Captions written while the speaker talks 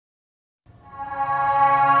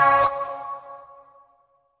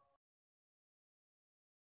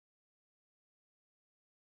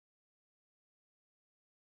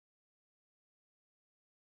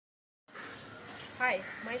Hi,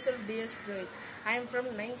 myself Dhss. I am from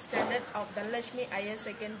 9th standard of Dhss Higher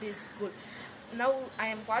Secondary School. Now I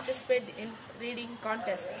am participating in reading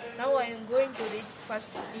contest. Now I am going to read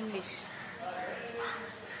first English.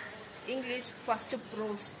 English first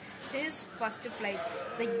prose. His first flight.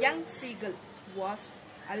 The young seagull was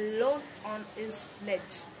alone on his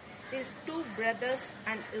ledge. His two brothers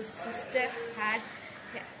and his sister had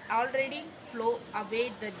already flown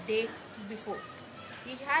away the day before.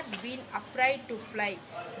 He had been afraid to fly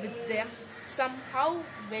with them. Somehow,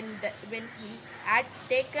 when he had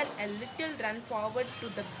taken a little run forward to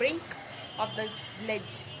the brink of the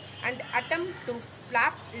ledge and attempted to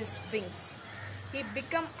flap his wings, he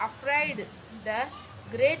became afraid the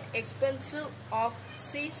great expense of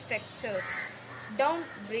sea structure down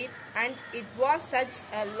breath, and it was such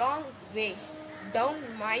a long way down,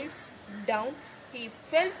 miles down. He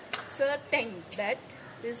felt certain that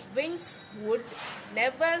his wings would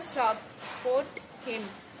never support him,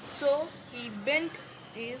 so he bent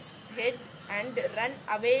his head and ran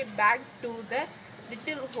away back to the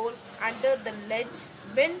little hole under the ledge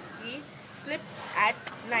when he slept at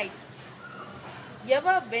night.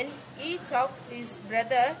 Ever when each of his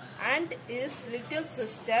brother and his little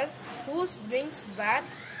sister, whose wings were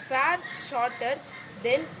far shorter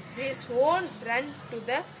than his own, ran to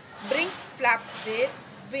the brink, flapped their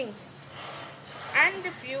wings, and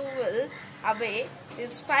fuel away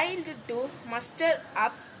is filed to muster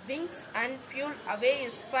up wings, and fuel away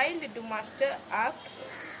is filed to muster up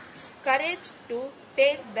courage to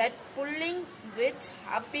take that pulling which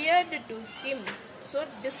appeared to him so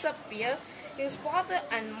disappear. His father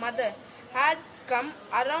and mother had come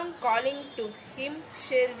around, calling to him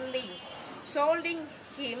cheerily, scolding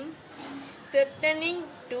him, threatening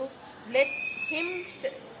to let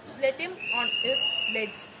him on his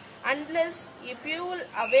ledge unless he flew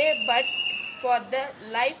away, but for the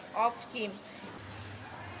life of him.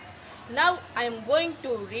 Now I am going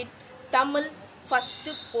to read Tamil first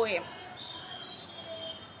poem.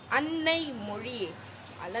 அன்னை மொழியே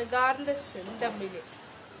அழகார்ந்த செந்தமிழே,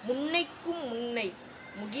 முன்னைக்கும் முன்னை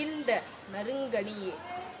முகிர்ந்த நறுங்கனியே,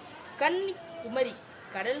 கன்னி குமரி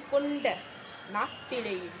கடல் கொண்ட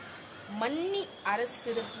நாட்டிலேயே மன்னி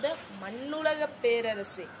அரசிருந்த மண்ணுலக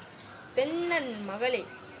பேரரசே, தென்னன் மகளே,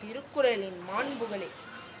 திருக்குறளின் மாண்புகளே,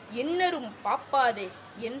 எண்ணரும் பாப்பாதே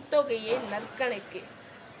என் தொகையே நற்கணக்கே,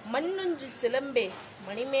 மண்ணுஞ்சு சிலம்பே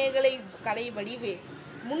மணிமேகலை கலை வடிவே,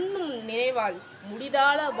 முன்னும் நினைவால்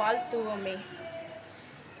முடிதாள வாழ்த்துவமே.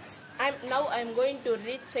 Now I am going to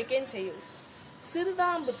read second செய்யுள்.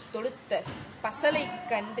 சிறுதாம்பு தொடுத்த பசலை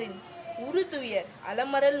கன்றின் உறுதுயர்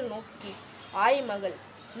அலமரல் நோக்கி ஆய்மகள்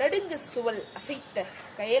நடுங்கு சுவல் அசைத்த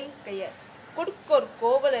கயல் கயர் கொடுக்கோர்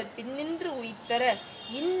கோவலர் பின்னின்று உய்த்தர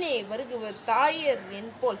இன்னே வருகுவர் தாயர்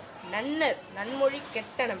என்போல் நன்னர் நன்மொழி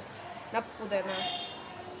கெட்டனம் நப்புதன.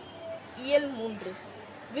 இயல் 3.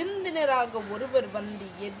 விருந்தினராக ஒருவர் வந்து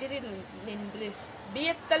எதிரில் நின்று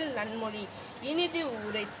வியத்தல் நன்மொழி இனிது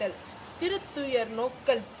உரைத்தல் திருத்துயர்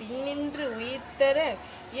நோக்கல் பின்னின்று உயிர்த்தர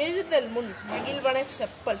எழுதல் முன் மகிழ்வன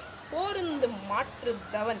செப்பல் போருந்தும்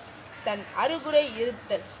மாற்றுதவன் தன் அருகுரை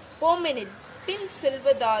இருத்தல் போமெனில் பின்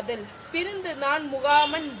செல்வதாதல் பிரிந்து நான்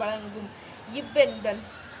முகாமன் வழங்கும் இவ்வென்பன்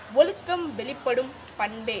ஒழுக்கம் வெளிப்படும்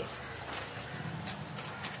பண்பே.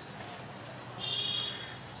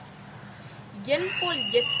 என்போல்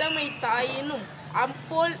எத்தமை தாயினும்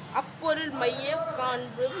அப்போல் அப்பொருள் மைய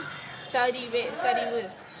காண்பது தரிவு.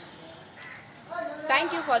 Thank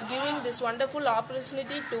you for giving this wonderful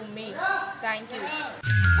opportunity to me. Thank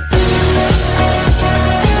you.